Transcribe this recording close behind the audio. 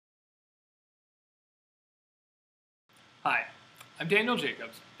Hi, I'm Daniel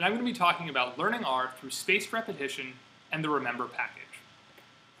Jacobs, and I'm going to be talking about learning R through spaced repetition and the Remembr package.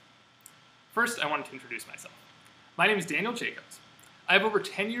 First, I wanted to introduce myself. My name is Daniel Jacobs. I have over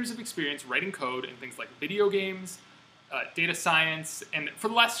 10 years of experience writing code in things like video games, data science, and for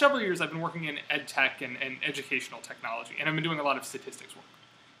the last several years I've been working in ed tech and educational technology, and I've been doing a lot of statistics work.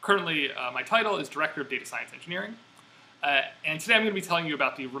 Currently, my title is Director of Data Science Engineering, and today I'm going to be telling you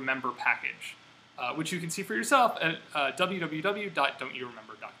about the Remembr package, which you can see for yourself at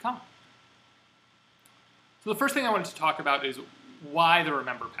www.don'tyouRemember.com. So the first thing I wanted to talk about is why the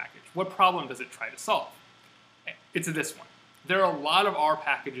Remembr package. What problem does it try to solve? It's this one. There are a lot of R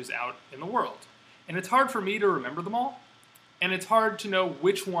packages out in the world, and it's hard for me to remember them all, and it's hard to know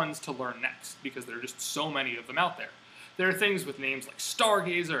which ones to learn next because there are just so many of them out there. There are things with names like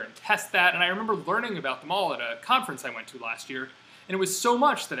Stargazer and Test That, and I remember learning about them all at a conference I went to last year, and it was so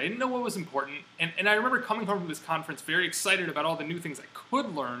much that I didn't know what was important, and I remember coming home from this conference very excited about all the new things I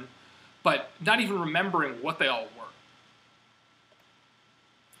could learn, but not even remembering what they all were.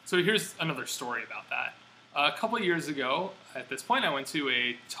 So here's another story about that. A couple of years ago, at this point, I went to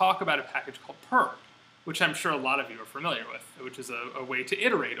a talk about a package called purrr, which I'm sure a lot of you are familiar with, which is a way to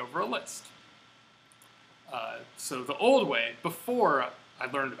iterate over a list. So the old way, before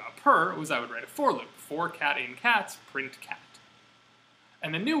I learned about purrr, was I would write a for loop, for cat in cats, print cat.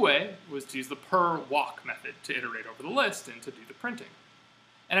 And the new way was to use the purrr walk method to iterate over the list and to do the printing.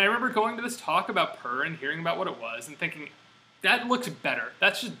 And I remember going to this talk about purrr and hearing about what it was and thinking, that looks better.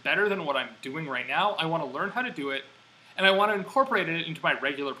 That's just better than what I'm doing right now. I want to learn how to do it, and I want to incorporate it into my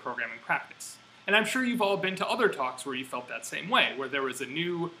regular programming practice. And I'm sure you've all been to other talks where you felt that same way, where there was a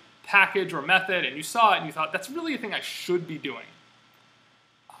new package or method and you saw it and you thought, that's really a thing I should be doing.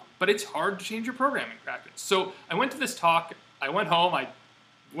 But it's hard to change your programming practice. So I went to this talk, I went home, I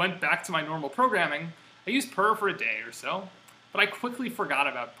went back to my normal programming. I used purrr for a day or so, but I quickly forgot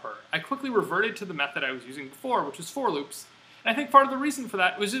about purrr. I quickly reverted to the method I was using before, which was for loops. And I think part of the reason for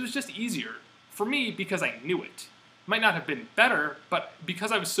that was it was just easier for me because I knew it. It might not have been better, but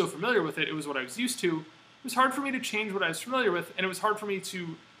because I was so familiar with it, it was what I was used to. It was hard for me to change what I was familiar with, and it was hard for me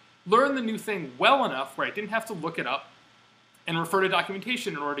to learn the new thing well enough where I didn't have to look it up and refer to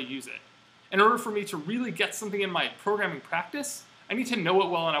documentation in order to use it. In order for me to really get something in my programming practice, I need to know it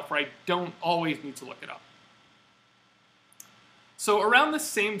well enough where I don't always need to look it up. So around the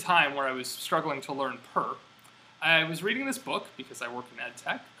same time where I was struggling to learn purrr, I was reading this book, because I work in ed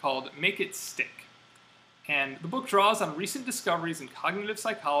tech, called Make It Stick. And the book draws on recent discoveries in cognitive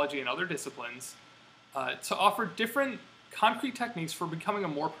psychology and other disciplines to offer different concrete techniques for becoming a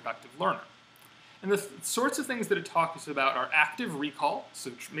more productive learner. And the sorts of things that it talks about are active recall,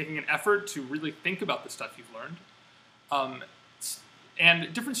 so making an effort to really think about the stuff you've learned,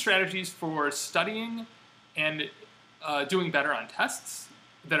 and different strategies for studying and doing better on tests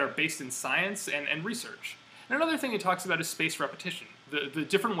that are based in science and research. And another thing it talks about is spaced repetition, the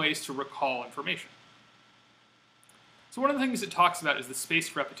different ways to recall information. So one of the things it talks about is the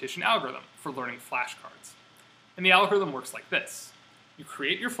spaced repetition algorithm for learning flashcards. And the algorithm works like this. You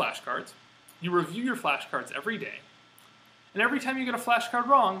create your flashcards, you review your flashcards every day, and every time you get a flashcard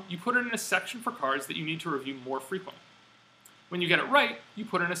wrong, you put it in a section for cards that you need to review more frequently. When you get it right, you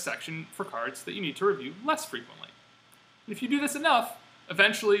put in a section for cards that you need to review less frequently. And if you do this enough,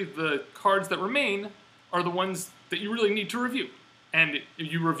 eventually the cards that remain are the ones that you really need to review. And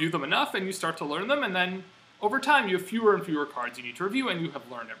you review them enough and you start to learn them, and then over time you have fewer and fewer cards you need to review and you have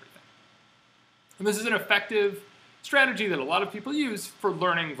learned everything. And this is an effective strategy that a lot of people use for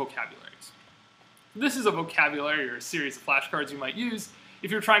learning vocabularies. This is a vocabulary or a series of flashcards you might use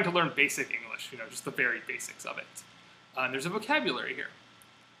if you're trying to learn basic English, just the very basics of it. And there's a vocabulary here.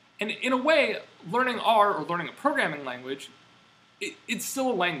 And in a way, learning R or learning a programming language, it's still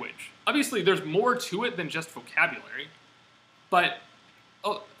a language. Obviously, there's more to it than just vocabulary, but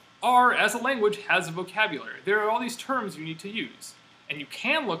R as a language has a vocabulary. There are all these terms you need to use, and you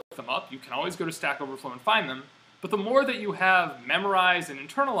can look them up. You can always go to Stack Overflow and find them, but the more that you have memorized and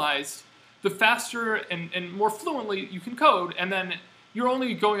internalized, the faster and more fluently you can code, and then you're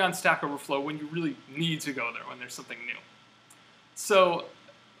only going on Stack Overflow when you really need to go there, when there's something new. So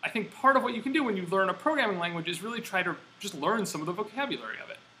I think part of what you can do when you learn a programming language is really try to just learn some of the vocabulary of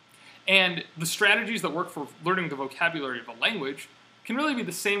it. And the strategies that work for learning the vocabulary of a language can really be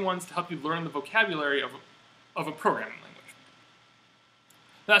the same ones to help you learn the vocabulary of a programming language.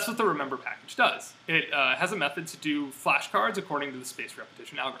 That's what the Remembr package does. It has a method to do flashcards according to the spaced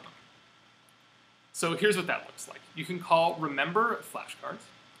repetition algorithm. So here's what that looks like. You can call Remembr flashcards.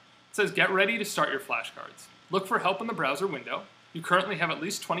 It says, get ready to start your flashcards. Look for help in the browser window. You currently have at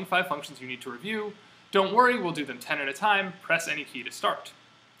least 25 functions you need to review. Don't worry, we'll do them 10 at a time. Press any key to start.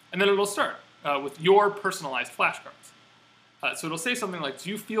 And then it'll start with your personalized flashcards. So it'll say something like, do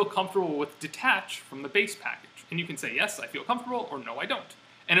you feel comfortable with detach from the base package? And you can say, yes, I feel comfortable, or no, I don't.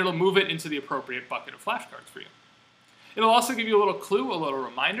 And it'll move it into the appropriate bucket of flashcards for you. It'll also give you a little clue, a little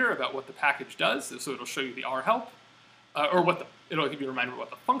reminder about what the package does. So it'll show you the R help, it'll give you a reminder of what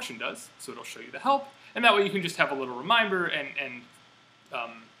the function does. So it'll show you the help. And that way you can just have a little reminder and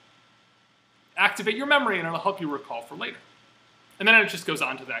activate your memory, and it'll help you recall for later. And then it just goes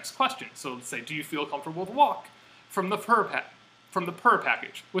on to the next question. So let's say, do you feel comfortable with walk from the per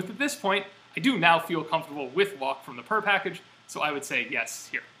package? At this point, I do now feel comfortable with walk from the per package, so I would say yes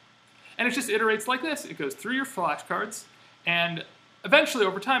here. And it just iterates like this. It goes through your flashcards, and eventually,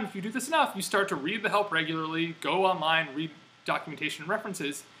 over time, if you do this enough, you start to read the help regularly, go online, read documentation and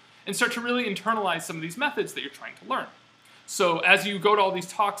references, and start to really internalize some of these methods that you're trying to learn. So as you go to all these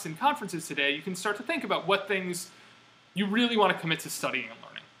talks and conferences today, you can start to think about what things you really want to commit to studying and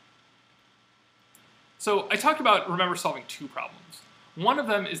learning. So I talked about Remembr solving two problems. One of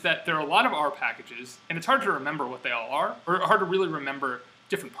them is that there are a lot of R packages, and it's hard to remember what they all are, or hard to really remember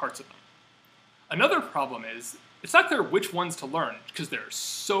different parts of them. Another problem is, it's not clear which ones to learn, because there are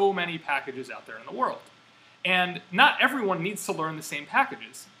so many packages out there in the world. And not everyone needs to learn the same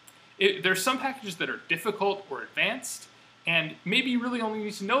packages. There's some packages that are difficult or advanced, and maybe you really only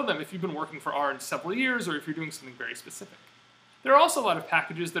need to know them if you've been working for R in several years, or if you're doing something very specific. There are also a lot of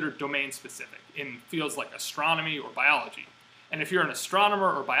packages that are domain-specific in fields like astronomy or biology. And if you're an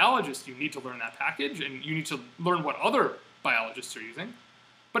astronomer or biologist, you need to learn that package, and you need to learn what other biologists are using.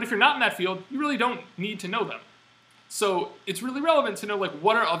 But if you're not in that field, you really don't need to know them. So it's really relevant to know, like,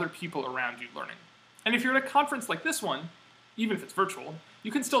 what are other people around you learning? And if you're at a conference like this one, even if it's virtual,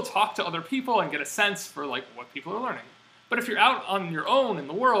 you can still talk to other people and get a sense for, like, what people are learning. But if you're out on your own in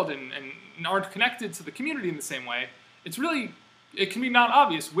the world and aren't connected to the community in the same way, it can be not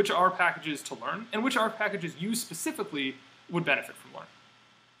obvious which R packages to learn and which R packages you specifically would benefit from learning.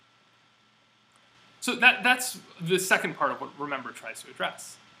 So that's the second part of what Remembr tries to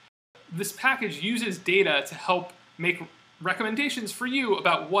address. This package uses data to help make recommendations for you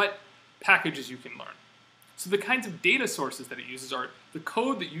about what packages you can learn. So the kinds of data sources that it uses are the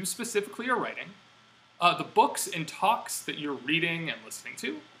code that you specifically are writing, the books and talks that you're reading and listening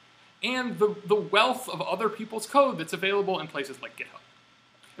to, and the wealth of other people's code that's available in places like GitHub.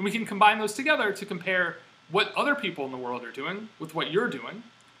 And we can combine those together to compare what other people in the world are doing with what you're doing,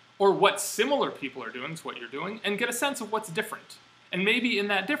 or what similar people are doing to what you're doing, and get a sense of what's different. And maybe in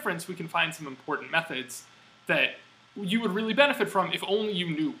that difference, we can find some important methods that you would really benefit from if only you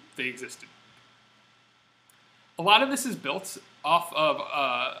knew they existed. A lot of this is built off of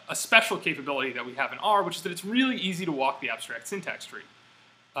a special capability that we have in R, which is that it's really easy to walk the abstract syntax tree,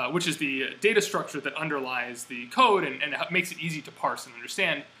 which is the data structure that underlies the code and makes it easy to parse and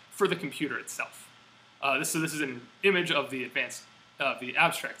understand for the computer itself. This is an image of the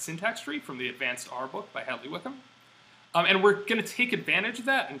abstract syntax tree from the Advanced R book by Hadley Wickham. And we're going to take advantage of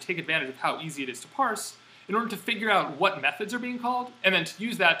that and take advantage of how easy it is to parse in order to figure out what methods are being called, and then to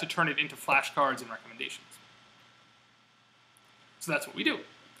use that to turn it into flashcards and recommendations. So that's what we do.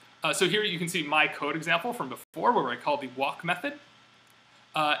 So here you can see my code example from before where I called the walk method.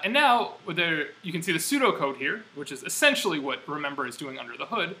 And now you can see the pseudocode here, which is essentially what Remembr is doing under the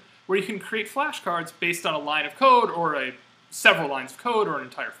hood, where you can create flashcards based on a line of code or several lines of code or an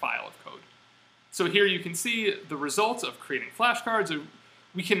entire file of code. So here you can see the results of creating flashcards.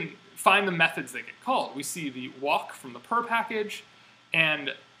 We can find the methods that get called. We see the walk from the per package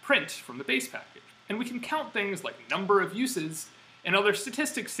and print from the base package. And we can count things like number of uses and other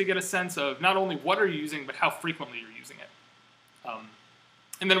statistics to get a sense of not only what are you using, but how frequently you're using it.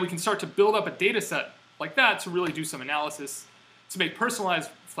 And then we can start to build up a data set like that to really do some analysis, to make personalized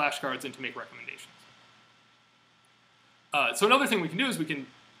flashcards and to make recommendations. So another thing we can do is we can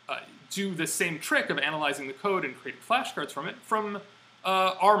do the same trick of analyzing the code and creating flashcards from it from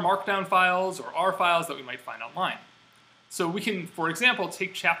R markdown files or R files that we might find online. So we can, for example,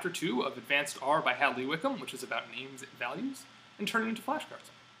 take Chapter 2 of Advanced R by Hadley Wickham, which is about names and values, and turn it into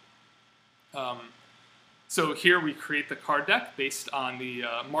flashcards. So here we create the card deck based on the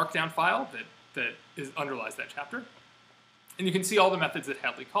markdown file that underlies that chapter. And you can see all the methods that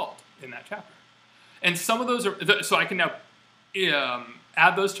Hadley called in that chapter. And some of those are, so I can now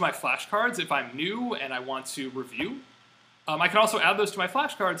add those to my flashcards if I'm new and I want to review. I can also add those to my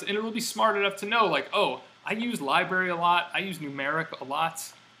flashcards, and it will be smart enough to know, like, oh, I use library a lot, I use numeric a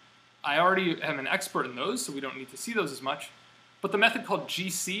lot. I already am an expert in those, so we don't need to see those as much. But the method called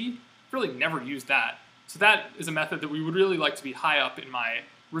GC, really never used that. So that is a method that we would really like to be high up in my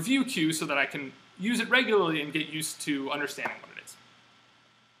review queue so that I can use it regularly and get used to understanding what it is.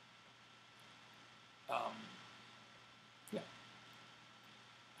 Yeah.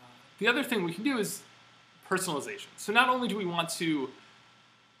 The other thing we can do is personalization. So not only do we want to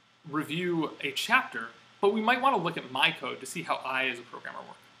review a chapter, but we might want to look at my code to see how I as a programmer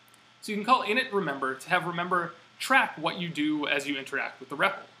work. So you can call init remember to have remember track what you do as you interact with the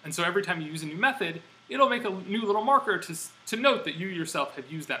REPL. And so every time you use a new method, it'll make a new little marker to note that you yourself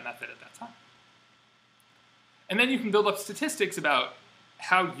have used that method at that time. And then you can build up statistics about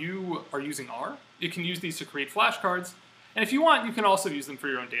how you are using R. You can use these to create flashcards. And if you want, you can also use them for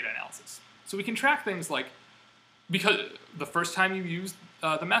your own data analysis. So we can track things like because the first time you used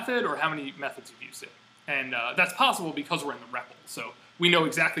the method or how many methods you've used it. And that's possible because we're in the REPL. So we know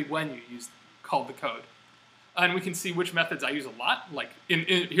exactly when you called the code. And we can see which methods I use a lot. Like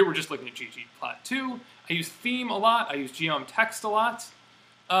here we're just looking at ggplot2. I use theme a lot. I use geom_text a lot.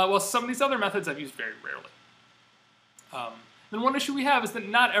 While some of these other methods I've used very rarely. Then one issue we have is that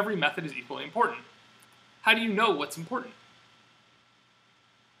not every method is equally important. How do you know what's important?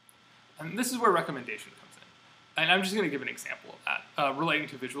 And this is where recommendation comes in. And I'm just going to give an example of that relating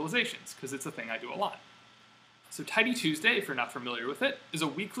to visualizations, because it's a thing I do a lot. So Tidy Tuesday, if you're not familiar with it, is a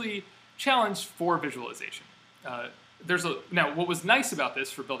weekly challenge for visualization. Now, what was nice about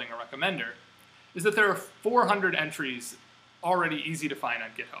this for building a recommender is that there are 400 entries already easy to find on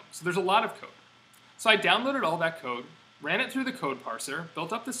GitHub. So there's a lot of code. So I downloaded all that code, ran it through the code parser,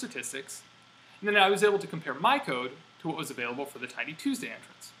 built up the statistics, and then I was able to compare my code to what was available for the Tidy Tuesday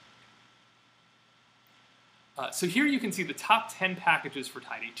entrance. So here you can see the top 10 packages for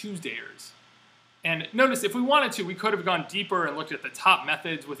Tidy Tuesdayers. And notice, if we wanted to, we could have gone deeper and looked at the top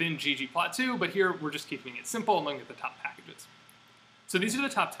methods within ggplot2, but here we're just keeping it simple and looking at the top packages. So these are the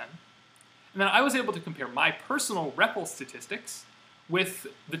top 10. And then I was able to compare my personal REPL statistics with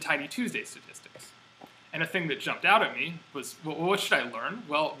the Tidy Tuesday statistics. And a thing that jumped out at me was, well, what should I learn?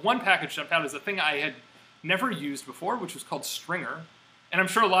 Well, one package jumped out as a thing I had never used before, which was called Stringer. And I'm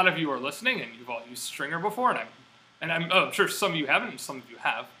sure a lot of you are listening, and you've all used Stringer before, and I'm sure some of you haven't, and some of you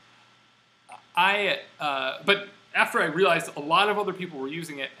have. But after I realized a lot of other people were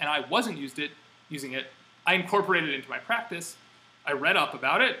using it, and I wasn't using it, I incorporated it into my practice. I read up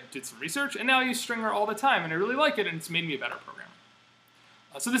about it, did some research, and now I use Stringer all the time, and I really like it, and it's made me a better programmer.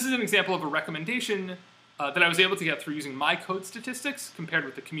 So this is an example of a recommendation that I was able to get through using my code statistics compared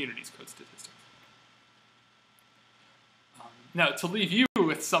with the community's code statistics. Now, to leave you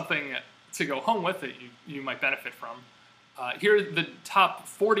with something to go home with that you might benefit from, here are the top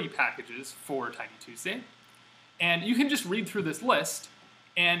 40 packages for Tidy Tuesday. And you can just read through this list,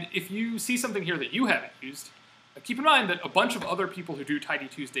 and if you see something here that you haven't used, keep in mind that a bunch of other people who do Tidy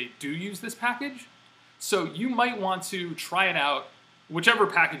Tuesday do use this package, so you might want to try it out, whichever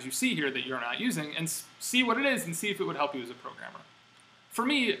package you see here that you're not using, and see what it is and see if it would help you as a programmer. For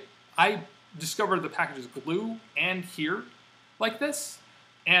me, I discovered the packages glue and here like this,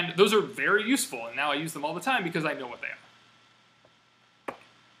 and those are very useful, and now I use them all the time because I know what they are.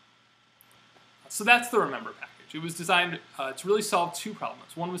 So that's the Remembr package. It was designed to really solve two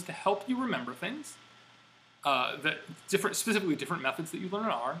problems. One was to help you remember things, specifically different methods that you learn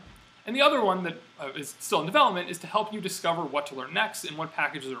in R, and the other one that is still in development is to help you discover what to learn next and what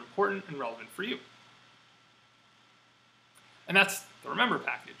packages are important and relevant for you. And that's the Remembr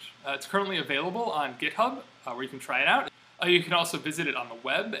package. It's currently available on GitHub, where you can try it out. You can also visit it on the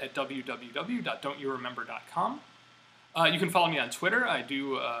web at www.don'tyouremember.com. You can follow me on Twitter. I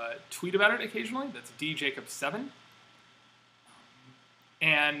do tweet about it occasionally. That's djacob7.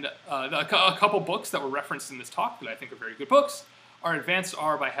 And a couple books that were referenced in this talk that I think are very good books are Advanced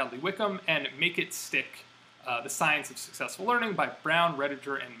R by Hadley Wickham and Make It Stick, The Science of Successful Learning by Brown,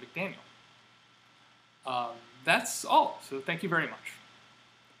 Rediger, and McDaniel. That's all. So thank you very much.